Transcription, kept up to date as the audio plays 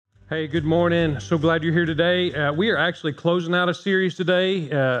Hey, good morning. So glad you're here today. We are actually closing out a series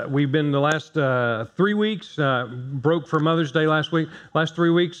today. We've been the last 3 weeks, broke for Mother's Day last 3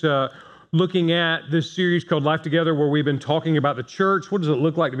 weeks, looking at this series called Life Together, where we've been talking about the church. What does it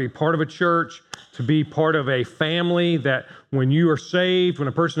look like to be part of a church, to be part of a family, that when you are saved, when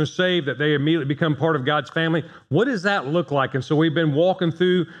a person is saved, that they immediately become part of God's family? What does that look like? And so we've been walking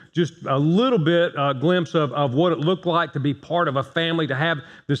through just a little bit, a glimpse of what it looked like to be part of a family, to have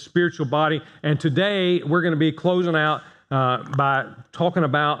this spiritual body. And today we're going to be closing out by talking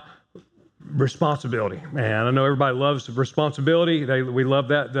about responsibility. And I know everybody loves responsibility. We love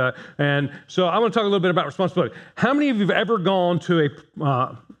that. And so I want to talk a little bit about responsibility. How many of you have ever gone to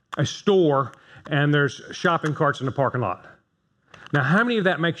a store and there's shopping carts in the parking lot? Now, how many of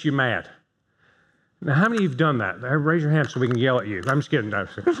that makes you mad? Now, how many of you have done that? Raise your hand so we can yell at you. I'm just kidding. No.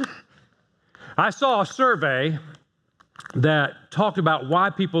 I saw a survey that talked about why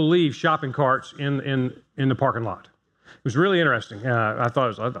people leave shopping carts in the parking lot. It was really interesting. I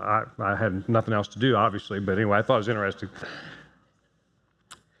thought I had nothing else to do, obviously, but anyway, I thought it was interesting.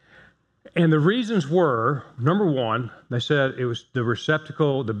 And the reasons were, number one, they said it was the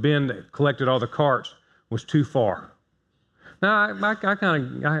receptacle, the bin that collected all the carts was too far. Now, I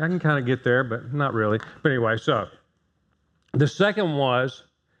can kind of get there, but not really. But anyway, so the second was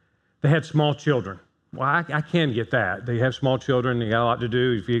they had small children. Well, I can get that. They have small children. They got a lot to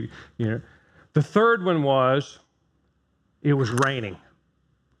do. If you know. The third one was it was raining.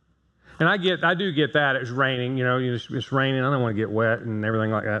 And I do get that. It was raining, it's raining. I don't want to get wet and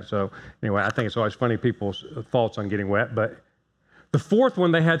everything like that. So anyway, I think it's always funny people's thoughts on getting wet. But the fourth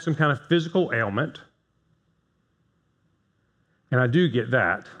one, they had some kind of physical ailment. And I do get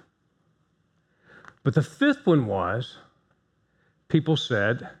that. But the fifth one was people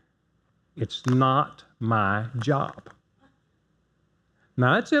said, it's not my job.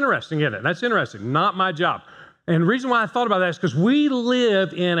 Now, that's interesting, isn't it? That's interesting. Not my job. And the reason why I thought about that is because we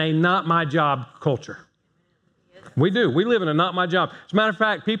live in a not my job culture. We do. We live in a not my job. As a matter of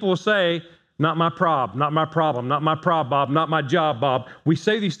fact, people will say, not my prob, not my problem, not my prob, Bob, not my job, Bob. We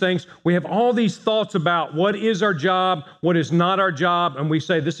say these things. We have all these thoughts about what is our job, what is not our job, and we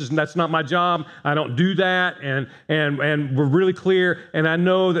say that's not my job. I don't do that, and we're really clear. And I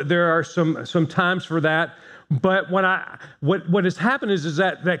know that there are some times for that. But what has happened is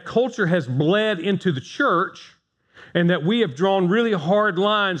that culture has bled into the church, and that we have drawn really hard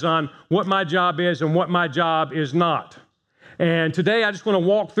lines on what my job is and what my job is not. And today I just want to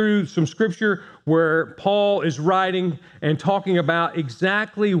walk through some scripture where Paul is writing and talking about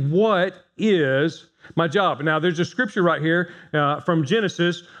exactly what is my job. Now, there's a scripture right here from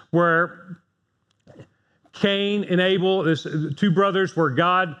Genesis where Cain and Abel, this two brothers, where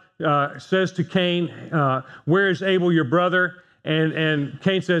God says to Cain, where is Abel, your brother? And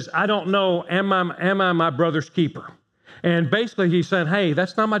Cain says, I don't know, am I my brother's keeper? And basically he's saying, hey,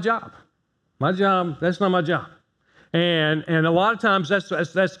 that's not my job. That's not my job. And a lot of times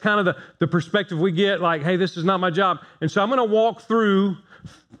that's kind of the perspective we get, like, hey, this is not my job. And so I'm going to walk through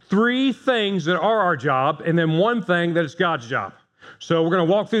 3 things that are our job, and then one thing that is God's job. So we're going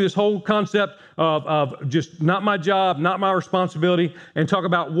to walk through this whole concept of just not my job, not my responsibility, and talk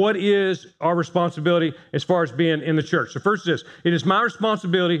about what is our responsibility as far as being in the church. So first is this: it is my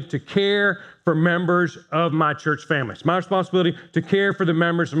responsibility to care for members of my church family. It's my responsibility to care for the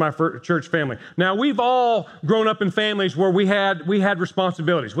members of my church family. Now, we've all grown up in families where we had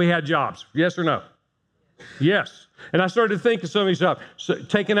responsibilities. We had jobs. Yes or no? Yes. And I started to think of some of these jobs. So,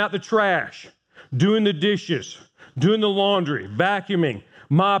 taking out the trash, doing the dishes, doing the laundry, vacuuming,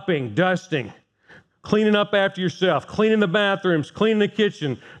 mopping, dusting, cleaning up after yourself, cleaning the bathrooms, cleaning the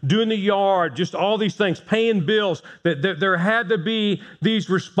kitchen, doing the yard, just all these things, paying bills. That there had to be these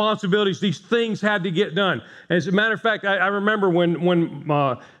responsibilities. These things had to get done. As a matter of fact, I remember when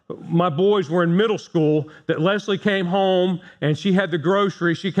my boys were in middle school, that Leslie came home and she had the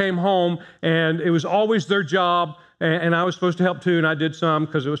groceries. She came home and it was always their job. And I was supposed to help too, and I did some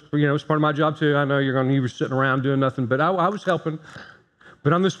because it was part of my job too. I know you were sitting around doing nothing, but I was helping.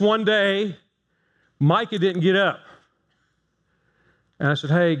 But on this one day, Micah didn't get up. And I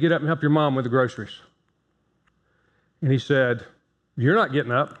said, hey, get up and help your mom with the groceries. And he said, you're not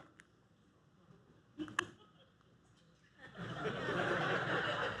getting up.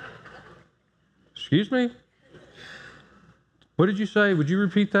 Excuse me? What did you say? Would you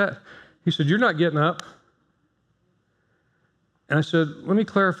repeat that? He said, you're not getting up. And I said, let me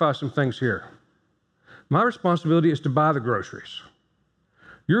clarify some things here. My responsibility is to buy the groceries.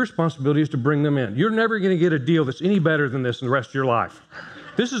 Your responsibility is to bring them in. You're never going to get a deal that's any better than this in the rest of your life.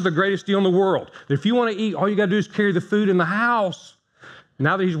 This is the greatest deal in the world. If you want to eat, all you got to do is carry the food in the house.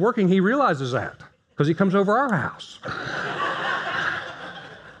 Now that he's working, he realizes that because he comes over our house.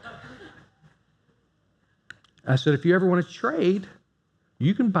 I said, if you ever want to trade,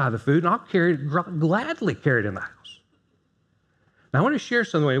 you can buy the food and I'll gladly carry it in the house. Now, I want to share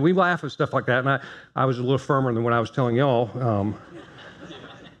something. We laugh at stuff like that, and I was a little firmer than what I was telling y'all.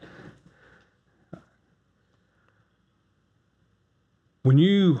 When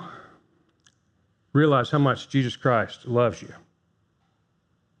you realize how much Jesus Christ loves you,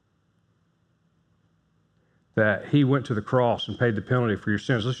 that he went to the cross and paid the penalty for your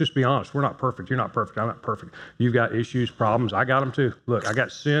sins. Let's just be honest. We're not perfect. You're not perfect. I'm not perfect. You've got issues, problems. I got them too. Look, I got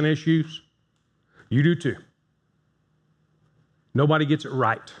sin issues. You do too. Nobody gets it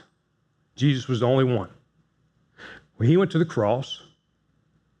right. Jesus was the only one. When he went to the cross,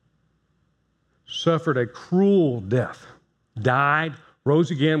 suffered a cruel death, died,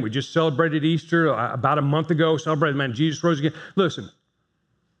 rose again. We just celebrated Easter about a month ago, celebrated, man, Jesus rose again. Listen,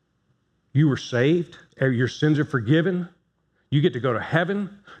 you were saved. Your sins are forgiven. You get to go to heaven.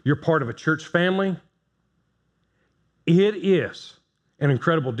 You're part of a church family. It is an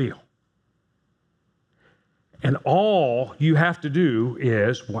incredible deal. And all you have to do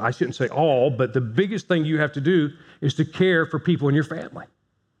is, well, I shouldn't say all, but the biggest thing you have to do is to care for people in your family.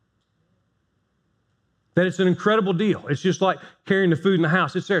 That it's an incredible deal. It's just like carrying the food in the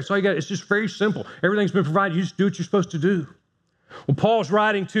house. It's there. So it's just very simple. Everything's been provided. You just do what you're supposed to do. Well, Paul's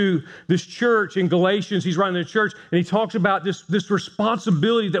writing to this church in Galatians. He's writing to the church, and he talks about this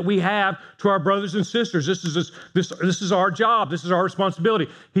responsibility that we have to our brothers and sisters. This is our job. This is our responsibility.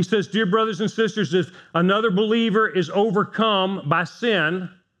 He says, dear brothers and sisters, if another believer is overcome by sin,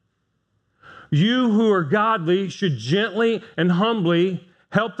 you who are godly should gently and humbly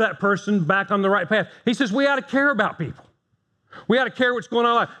help that person back on the right path. He says we ought to care about people. We ought to care what's going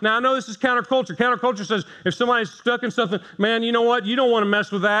on in life. Now, I know this is counterculture. Counterculture says if somebody's stuck in something, man, you know what? You don't want to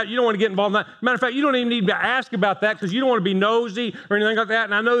mess with that. You don't want to get involved in that. Matter of fact, you don't even need to ask about that because you don't want to be nosy or anything like that.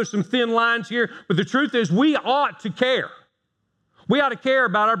 And I know there's some thin lines here, but the truth is we ought to care. We ought to care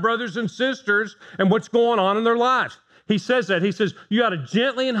about our brothers and sisters and what's going on in their lives. He says that. He says you ought to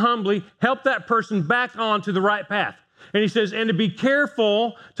gently and humbly help that person back onto the right path. And he says, and to be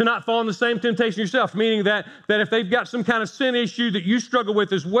careful to not fall in the same temptation yourself, meaning that if they've got some kind of sin issue that you struggle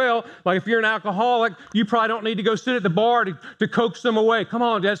with as well, like if you're an alcoholic, you probably don't need to go sit at the bar to coax them away. Come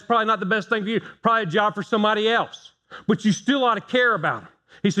on, that's probably not the best thing for you. Probably a job for somebody else. But you still ought to care about them.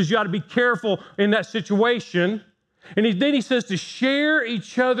 He says you ought to be careful in that situation. And then he says to share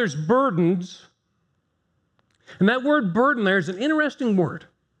each other's burdens. And that word burden there is an interesting word.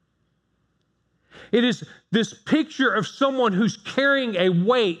 It is this picture of someone who's carrying a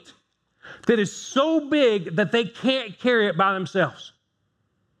weight that is so big that they can't carry it by themselves.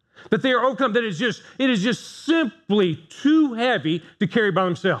 That they are overcome, that it is just simply too heavy to carry by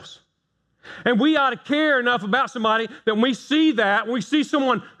themselves. And we ought to care enough about somebody that when we see that, when we see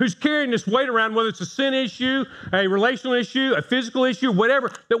someone who's carrying this weight around, whether it's a sin issue, a relational issue, a physical issue,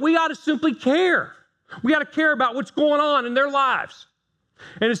 whatever, that we ought to simply care. We ought to care about what's going on in their lives.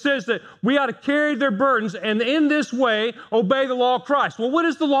 And it says that we ought to carry their burdens and in this way obey the law of Christ. Well, what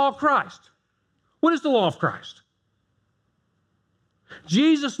is the law of Christ? What is the law of Christ?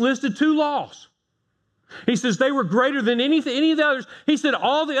 Jesus listed 2 laws. He says they were greater than any of the others. He said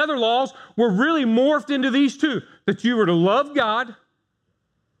all the other laws were really morphed into these 2, that you were to love God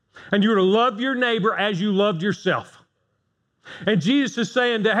and you were to love your neighbor as you loved yourself. And Jesus is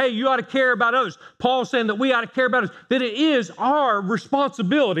saying that, hey, you ought to care about others. Paul is saying that we ought to care about others, that it is our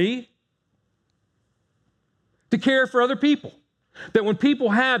responsibility to care for other people. That when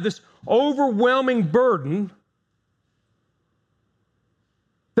people have this overwhelming burden,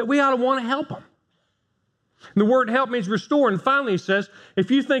 that we ought to want to help them. And the word help means restore. And finally, he says,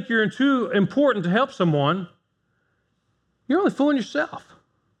 if you think you're too important to help someone, you're only fooling yourself.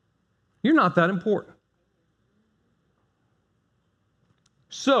 You're not that important.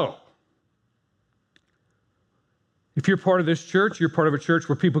 So, if you're part of this church, you're part of a church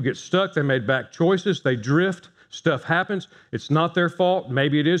where people get stuck, they made bad choices, they drift, stuff happens. It's not their fault.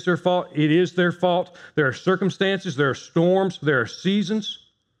 Maybe it is their fault. It is their fault. There are circumstances, there are storms, there are seasons.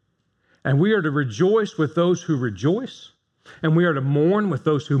 And we are to rejoice with those who rejoice, and we are to mourn with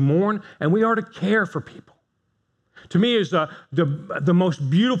those who mourn, and we are to care for people. To me, is the most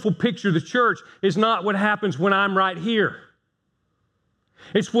beautiful picture of the church is not what happens when I'm right here.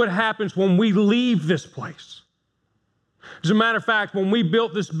 It's what happens when we leave this place. As a matter of fact, when we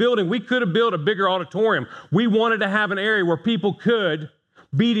built this building, we could have built a bigger auditorium. We wanted to have an area where people could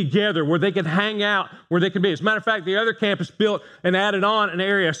be together, where they can hang out, where they can be. As a matter of fact, the other campus built and added on an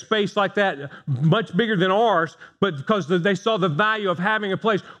area, a space like that, much bigger than ours, but because they saw the value of having a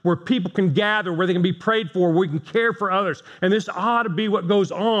place where people can gather, where they can be prayed for, where we can care for others. And this ought to be what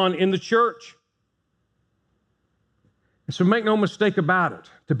goes on in the church. And so make no mistake about it.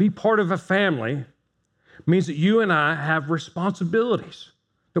 To be part of a family means that you and I have responsibilities,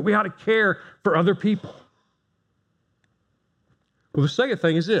 that we ought to care for other people. Well, the second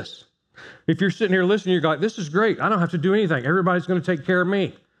thing is this. If you're sitting here listening, you're like, this is great. I don't have to do anything. Everybody's going to take care of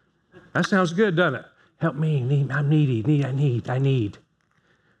me. That sounds good, doesn't it? Help me. I'm needy. I need.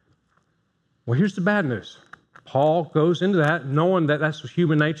 Well, here's the bad news. Paul goes into that knowing that that's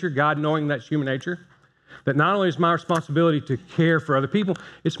human nature, God knowing that's human nature, that not only is my responsibility to care for other people,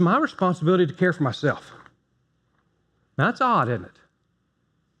 it's my responsibility to care for myself. Now, that's odd, isn't it?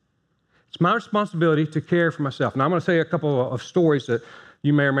 It's my responsibility to care for myself. Now, I'm going to tell you a couple of stories that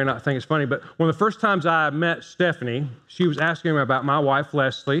you may or may not think is funny, but one of the first times I met Stephanie, she was asking me about my wife,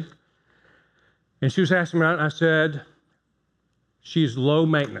 Leslie, and she was asking me about it, and I said, she's low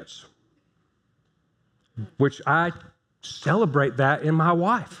maintenance, which I celebrate that in my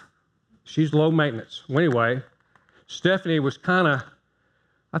wife. She's low maintenance. Well, anyway, Stephanie was I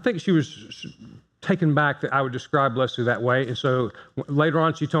think she was taken back that I would describe Leslie that way. And so later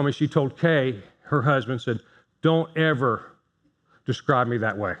on, she told Kay, her husband, said, don't ever describe me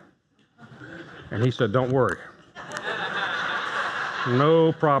that way. And he said, don't worry.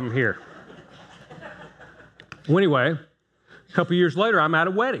 No problem here. Well, anyway, a couple years later, I'm at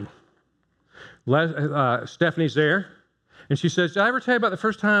a wedding. Stephanie's there. And she says, did I ever tell you about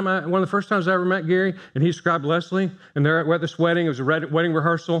one of the first times I ever met Gary? And he described Leslie. And they're at this wedding. It was a wedding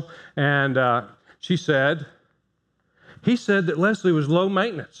rehearsal. And he said that Leslie was low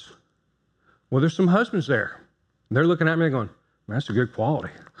maintenance. Well, there's some husbands there. They're looking at me and going, that's a good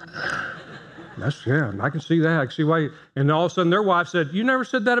quality. I can see that. I can see why. And all of a sudden their wife said, you never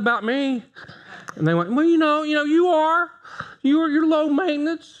said that about me. And they went, well, you are. You're low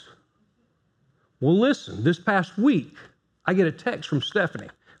maintenance. Well, listen, this past week, I get a text from Stephanie.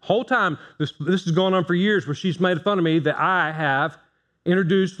 Whole time, this has gone on for years where she's made fun of me that I have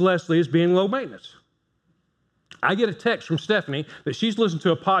introduced Leslie as being low maintenance. I get a text from Stephanie that she's listened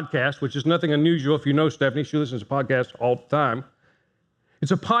to a podcast, which is nothing unusual. If you know Stephanie, she listens to podcasts all the time.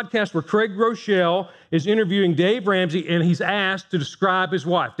 It's a podcast where Craig Rochelle is interviewing Dave Ramsey, and he's asked to describe his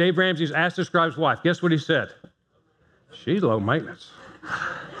wife. Dave Ramsey is asked to describe his wife. Guess what he said? She's low maintenance.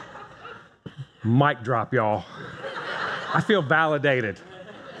 Mic drop, y'all. I feel validated.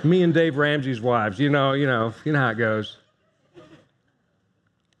 Me and Dave Ramsey's wives, you know how it goes.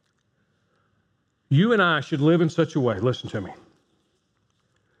 You and I should live in such a way, listen to me,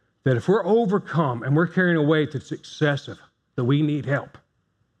 that if we're overcome and we're carrying a weight that's excessive, that we need help.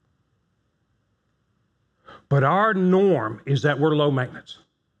 But our norm is that we're low maintenance.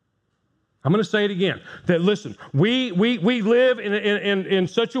 I'm going to say it again, that listen, we live in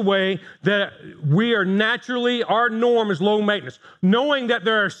such a way that we are naturally, our norm is low maintenance. Knowing that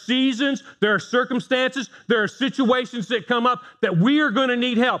there are seasons, there are circumstances, there are situations that come up that we are going to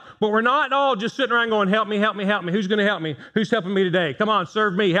need help. But we're not all just sitting around going, help me, help me, help me. Who's going to help me? Who's helping me today? Come on,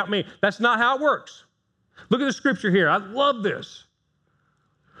 serve me, help me. That's not how it works. Look at the scripture here. I love this.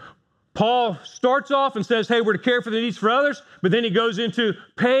 Paul starts off and says, hey, we're to care for the needs for others, but then he goes into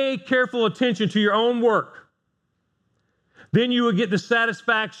pay careful attention to your own work. Then you will get the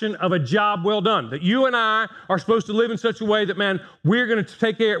satisfaction of a job well done. That you and I are supposed to live in such a way that, man, we're going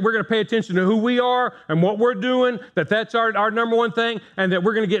to pay attention to who we are and what we're doing, that's our number one thing, and that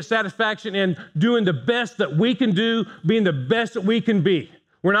we're going to get satisfaction in doing the best that we can do, being the best that we can be.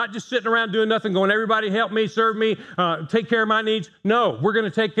 We're not just sitting around doing nothing, going, everybody help me, serve me, take care of my needs. No, we're going to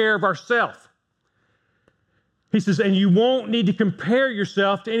take care of ourselves. He says, and you won't need to compare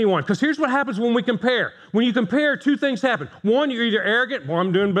yourself to anyone. Because here's what happens when we compare. When you compare, two things happen. One, you're either arrogant, well,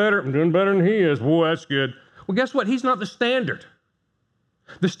 I'm doing better than he is. Boy, that's good. Well, guess what? He's not the standard.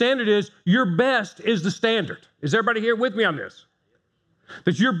 The standard is your best is the standard. Is everybody here with me on this?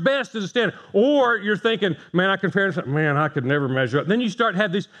 That your best is a standard. Or you're thinking, man, I compare to man, I could never measure up. Then you start to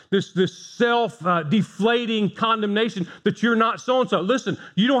have this self-deflating condemnation that you're not so-and-so. Listen,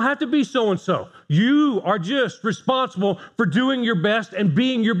 you don't have to be so-and-so. You are just responsible for doing your best and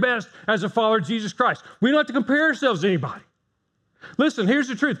being your best as a follower of Jesus Christ. We don't have to compare ourselves to anybody. Listen, here's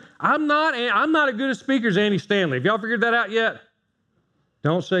the truth. I'm not as good a speaker as Andy Stanley. Have y'all figured that out yet?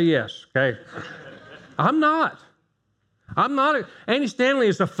 Don't say yes, okay? I'm not. Andy Stanley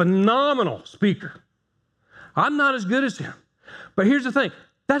is a phenomenal speaker. I'm not as good as him. But here's the thing.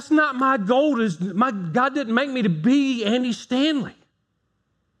 That's not my goal. God didn't make me to be Andy Stanley.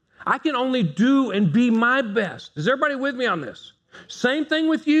 I can only do and be my best. Is everybody with me on this? Same thing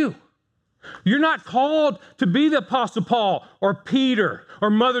with you. You're not called to be the Apostle Paul or Peter or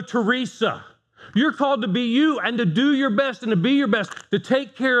Mother Teresa. You're called to be you and to do your best and to be your best, to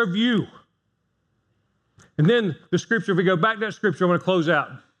take care of you. And then the scripture, if we go back to that scripture, I want to close out.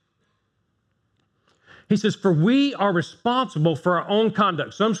 He says, for we are responsible for our own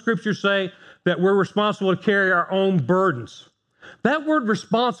conduct. Some scriptures say that we're responsible to carry our own burdens. That word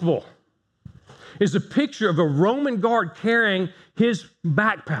responsible is a picture of a Roman guard carrying his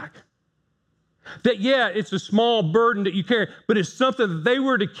backpack. That, yeah, it's a small burden that you carry, but it's something that they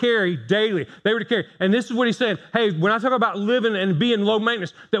were to carry daily. They were to carry. And this is what he's saying. Hey, when I talk about living and being low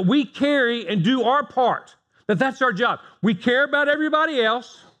maintenance, that we carry and do our part, that's our job. We care about everybody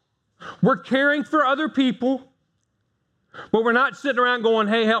else. We're caring for other people, but we're not sitting around going,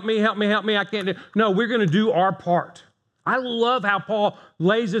 hey, help me, help me, help me. I can't do. No, we're going to do our part. I love how Paul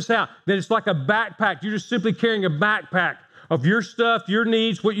lays this out, that it's like a backpack. You're just simply carrying a backpack of your stuff, your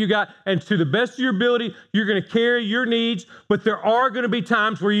needs, what you got, and to the best of your ability, you're going to carry your needs, but there are going to be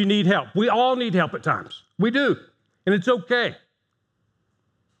times where you need help. We all need help at times. We do, and it's okay.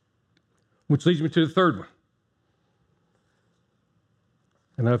 Which leads me to the third one.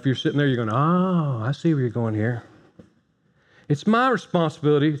 And if you're sitting there, you're going, oh, I see where you're going here. It's my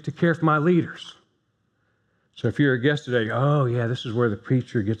responsibility to care for my leaders. So if you're a guest today, oh, yeah, this is where the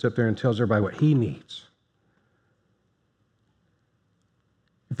preacher gets up there and tells everybody what he needs.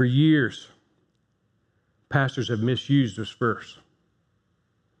 For years, pastors have misused this verse.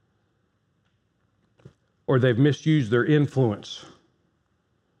 Or they've misused their influence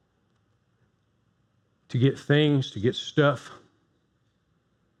to get things, to get stuff,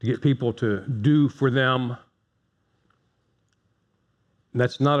 to get people to do for them. And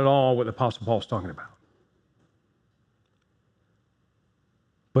that's not at all what the Apostle Paul is talking about.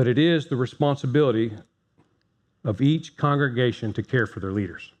 But it is the responsibility of each congregation to care for their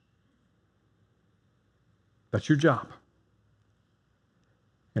leaders. That's your job.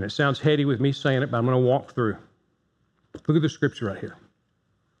 And it sounds heady with me saying it, but I'm going to walk through. Look at the scripture right here.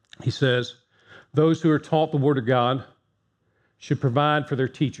 He says, those who are taught the word of God should provide for their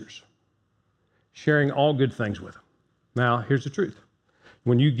teachers, sharing all good things with them. Now, here's the truth.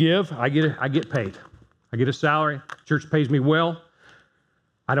 When you give, I get paid. I get a salary. Church pays me well.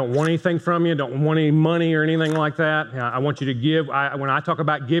 I don't want anything from you. I don't want any money or anything like that. I want you to give. When I talk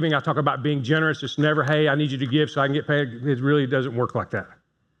about giving, I talk about being generous. It's never, hey, I need you to give so I can get paid. It really doesn't work like that.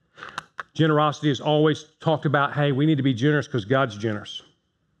 Generosity is always talked about, hey, we need to be generous because God's generous.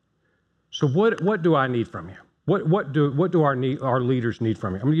 So what do I need from you? What do our leaders need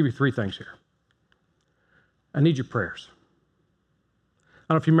from you? I'm going to give you three things here. I need your prayers.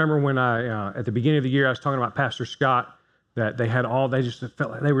 I don't know if you remember when at the beginning of the year, I was talking about Pastor Scott, that they just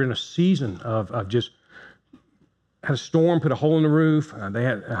felt like they were in a season of just had a storm, put a hole in the roof. They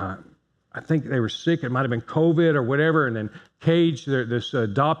had, I think they were sick. It might have been COVID or whatever. And then Cage, this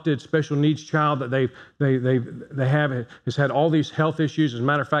adopted special needs child that they have, has had all these health issues. As a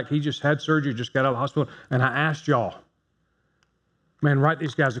matter of fact, he just had surgery, just got out of the hospital. And I asked y'all, man, write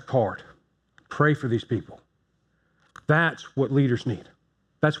these guys a card. Pray for these people. That's what leaders need.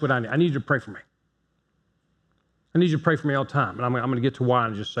 That's what I need. I need you to pray for me. I need you to pray for me all the time. And I'm going to get to why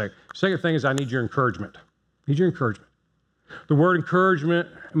in just a second. Second thing is I need your encouragement. I need your encouragement. The word encouragement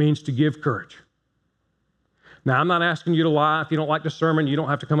means to give courage. Now, I'm not asking you to lie. If you don't like the sermon, you don't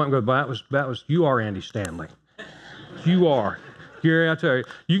have to come up and go, that was you are Andy Stanley. You are. Gary, I tell you,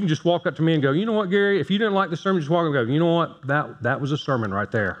 you can just walk up to me and go, you know what, Gary, if you didn't like the sermon, just walk up and go, you know what, that was a sermon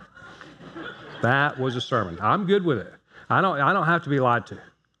right there. That was a sermon. I'm good with it. I don't have to be lied to.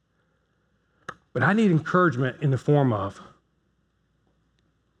 But I need encouragement in the form of,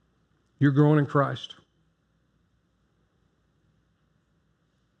 you're growing in Christ.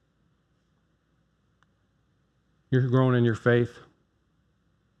 You're growing in your faith.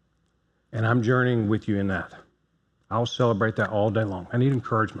 And I'm journeying with you in that. I'll celebrate that all day long. I need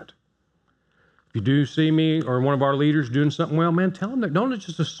encouragement. If you do see me or one of our leaders doing something well, man, tell them that. Don't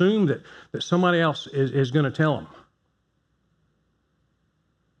just assume that somebody else is going to tell them.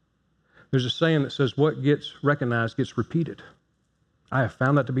 There's a saying that says, what gets recognized gets repeated. I have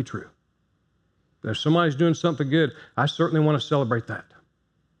found that to be true. If somebody's doing something good, I certainly want to celebrate that.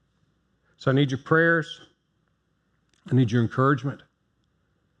 So I need your prayers. I need your encouragement.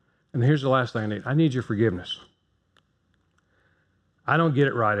 And here's the last thing I need. I need your forgiveness. I don't get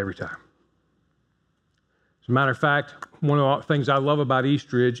it right every time. As a matter of fact, one of the things I love about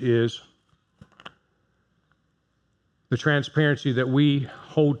Eastridge is the transparency that we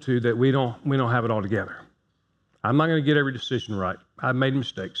hold to, that we don't have it all together. I'm not going to get every decision right. I've made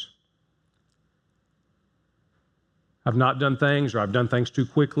mistakes. I've not done things, or I've done things too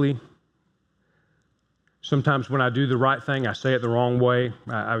quickly. Sometimes when I do the right thing, I say it the wrong way.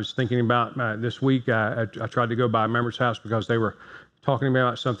 I was thinking about this week, I tried to go by a member's house because they were talking to me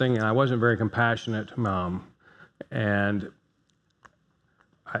about something, and I wasn't very compassionate. And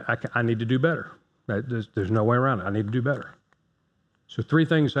I need to do better. There's no way around it. I need to do better. So 3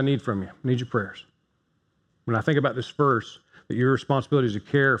 things I need from you. I need your prayers. When I think about this verse, that your responsibility is to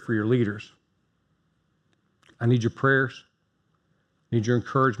care for your leaders, I need your prayers. I need your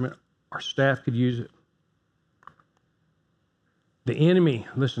encouragement. Our staff could use it. The enemy,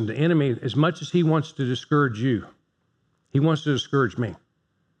 listen, the enemy, as much as he wants to discourage you, he wants to discourage me.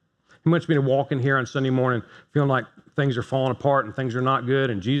 He wants me to walk in here on Sunday morning feeling like things are falling apart and things are not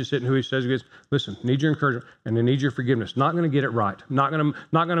good, and Jesus isn't who he says he is. Listen, need your encouragement, and I need your forgiveness. Not going to get it right. Not going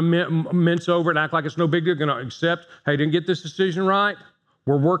to mince over it and act like it's no big deal. Going to accept, hey, didn't get this decision right.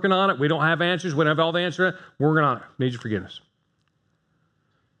 We're working on it. We don't have answers. We don't have all the answers. We're working on it. Need your forgiveness.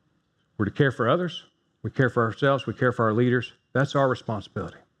 We're to care for others. We care for ourselves. We care for our leaders. That's our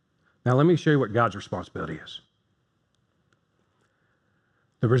responsibility. Now, let me show you what God's responsibility is.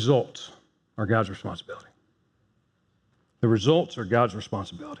 The results are God's responsibility. The results are God's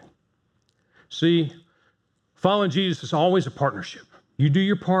responsibility. See, following Jesus is always a partnership. You do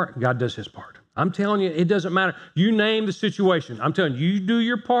your part, God does his part. I'm telling you, it doesn't matter. You name the situation. I'm telling you, you do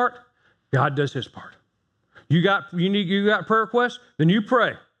your part, God does his part. You got prayer requests, then you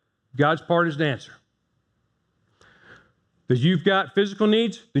pray. God's part is to answer. That you've got physical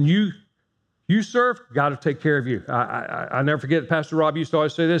needs, then you serve, God will take care of you. I never forget, Pastor Rob used to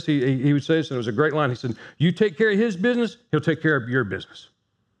always say this. He would say this, and it was a great line. He said, you take care of his business, he'll take care of your business.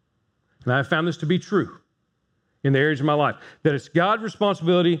 And I found this to be true in the areas of my life, that it's God's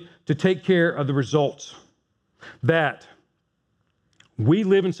responsibility to take care of the results. That we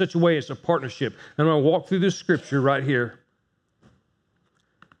live in such a way, it's a partnership. And I'm going to walk through this scripture right here.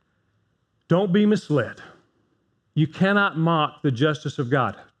 Don't be misled. You cannot mock the justice of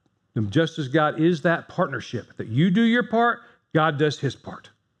God. The justice of God is that partnership, that you do your part, God does his part.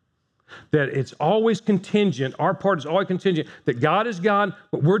 That it's always contingent, our part is always contingent, that God is God,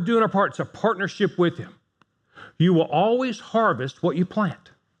 but we're doing our part. It's a partnership with him. You will always harvest what you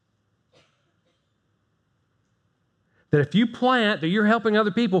plant. That if you plant that you're helping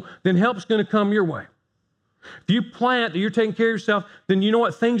other people, then help's going to come your way. If you plant that you're taking care of yourself, then you know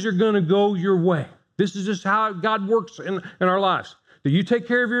what? Things are going to go your way. This is just how God works in our lives. That you take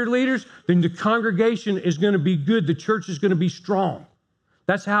care of your leaders, then the congregation is going to be good. The church is going to be strong.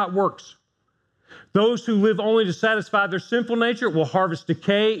 That's how it works. Those who live only to satisfy their sinful nature will harvest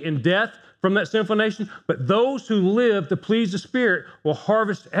decay and death from that sinful nature. But those who live to please the Spirit will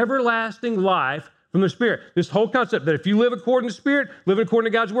harvest everlasting life from the Spirit. This whole concept that if you live according to the Spirit, living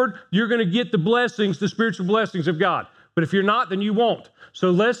according to God's Word, you're going to get the blessings, the spiritual blessings of God. But if you're not, then you won't.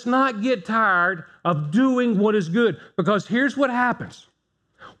 So let's not get tired of doing what is good, because here's what happens.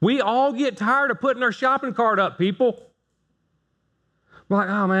 We all get tired of putting our shopping cart up, people. We're like,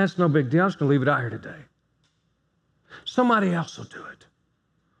 oh man, it's no big deal. I'm just going to leave it out here today. Somebody else will do it.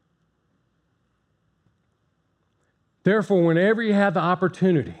 Therefore, whenever you have the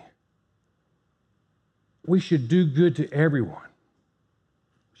opportunity, we should do good to everyone.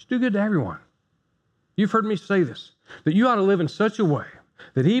 We should do good to everyone. You've heard me say this, that you ought to live in such a way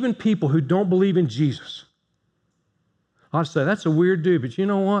that even people who don't believe in Jesus, I'll say, that's a weird dude, but you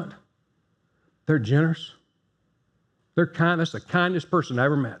know what? They're generous. They're kind. That's the kindest person I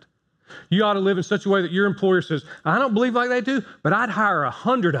ever met. You ought to live in such a way that your employer says, I don't believe like they do, but I'd hire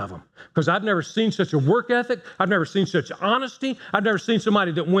 100 of them because I've never seen such a work ethic. I've never seen such honesty. I've never seen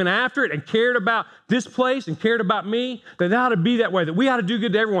somebody that went after it and cared about this place and cared about me. That ought to be that way, that we ought to do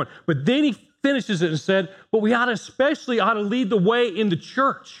good to everyone. But then he finishes it and said, but we especially ought to lead the way in the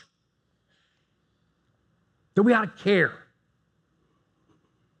church. That we ought to care.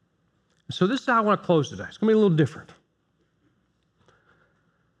 So this is how I want to close today. It's going to be a little different.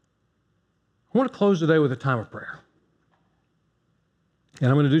 I want to close today with a time of prayer. And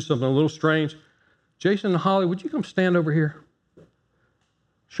I'm going to do something a little strange. Jason and Holly, would you come stand over here?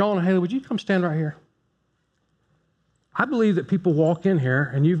 Sean and Haley, would you come stand right here? I believe that people walk in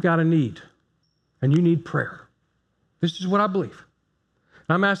here and you've got a need, and you need prayer. This is what I believe.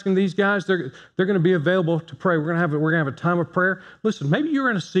 I'm asking these guys, they're going to be available to pray. We're going to have a time of prayer. Listen, maybe you're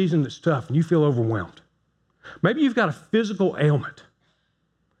in a season that's tough and you feel overwhelmed. Maybe you've got a physical ailment.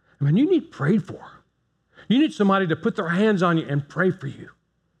 I mean, you need prayed for. You need somebody to put their hands on you and pray for you.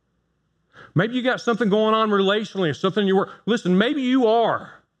 Maybe you got something going on relationally or something in your work. Listen, maybe you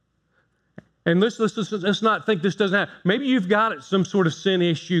are. And let's not think this doesn't happen. Maybe you've got some sort of sin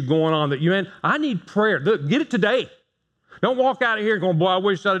issue going on that I need prayer. Look, get it today. Don't walk out of here going, boy, I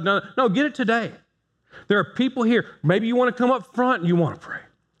wish I'd have done it. No, get it today. There are people here. Maybe you want to come up front and you want to pray.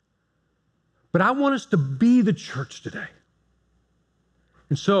 But I want us to be the church today.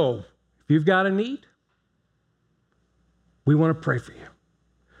 And so, if you've got a need, we want to pray for you.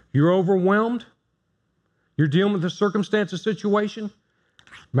 You're overwhelmed. You're dealing with a circumstance, a situation.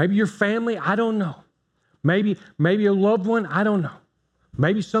 Maybe your family, I don't know. Maybe a loved one, I don't know.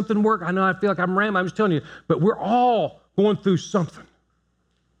 Maybe something worked. I know I feel like I'm rambling. I'm just telling you. But we're all going through something.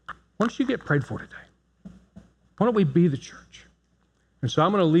 Why don't you get prayed for today? Why don't we be the church? And so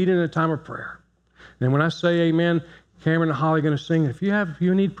I'm going to lead in a time of prayer. And then when I say amen, Cameron and Holly are going to sing. If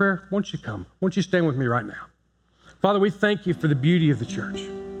you need prayer, why don't you come? Why don't you stand with me right now? Father, we thank you for the beauty of the church.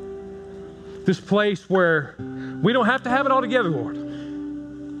 This place where we don't have to have it all together,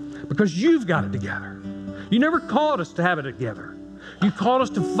 Lord, because you've got it together. You never called us to have it together. You called us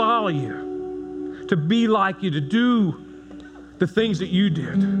to follow you, to be like you, to do the things that you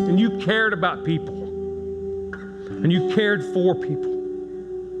did. And you cared about people. And you cared for people.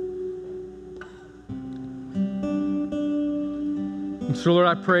 And so, Lord,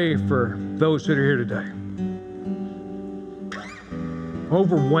 I pray for those that are here today,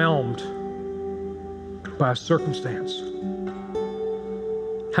 overwhelmed by a circumstance,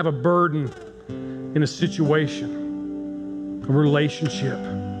 have a burden in a situation, a relationship,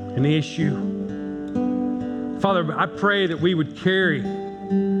 an issue. Father, I pray that we would carry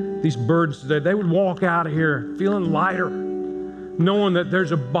these burdens today. They would walk out of here feeling lighter, knowing that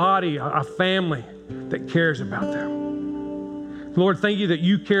there's a body, a family that cares about them. Lord, thank you that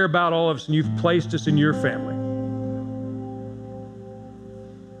you care about all of us and you've placed us in your family.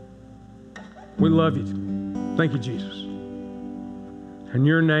 We love you. Thank you, Jesus. In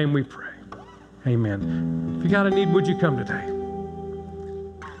your name we pray. Amen. If you got a need, would you come today?